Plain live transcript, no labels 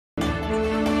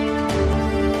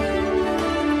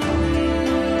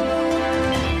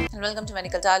and welcome to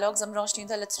Medical Dialogues. I'm Roshni.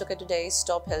 Let's look at today's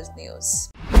top health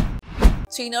news.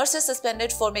 3 nurses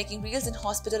suspended for making reels in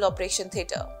hospital operation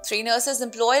theatre. 3 nurses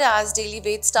employed as daily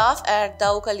wait staff at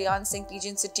Dao Kalyan Singh PG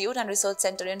Institute and Research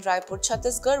Center in Raipur,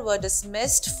 Chhattisgarh were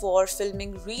dismissed for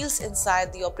filming reels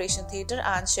inside the operation theatre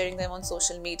and sharing them on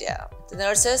social media. The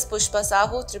nurses Pushpa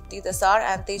Sahu, Tripti Dasar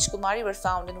and Tej Kumari were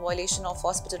found in violation of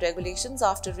hospital regulations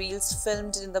after reels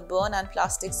filmed in the burn and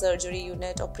plastic surgery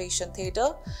unit operation theatre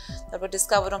that were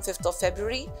discovered on 5th of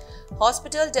February.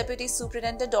 Hospital Deputy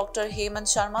Superintendent Dr. Hemant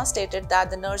Sharma stated that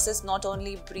the nurses not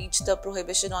only breached the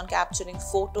prohibition on capturing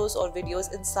photos or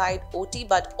videos inside OT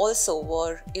but also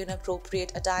wore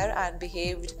inappropriate attire and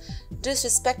behaved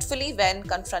disrespectfully when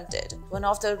confronted. One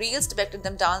of the reels depicted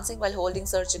them dancing while holding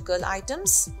surgical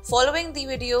items. Following the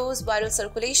video's viral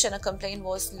circulation, a complaint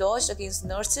was lodged against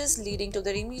nurses, leading to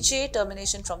their immediate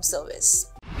termination from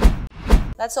service.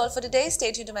 That's all for today.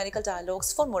 Stay tuned to Medical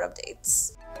Dialogues for more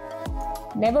updates.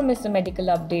 Never miss a medical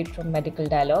update from Medical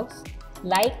Dialogues.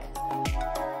 Like,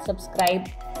 subscribe,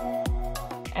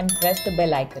 and press the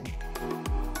bell icon.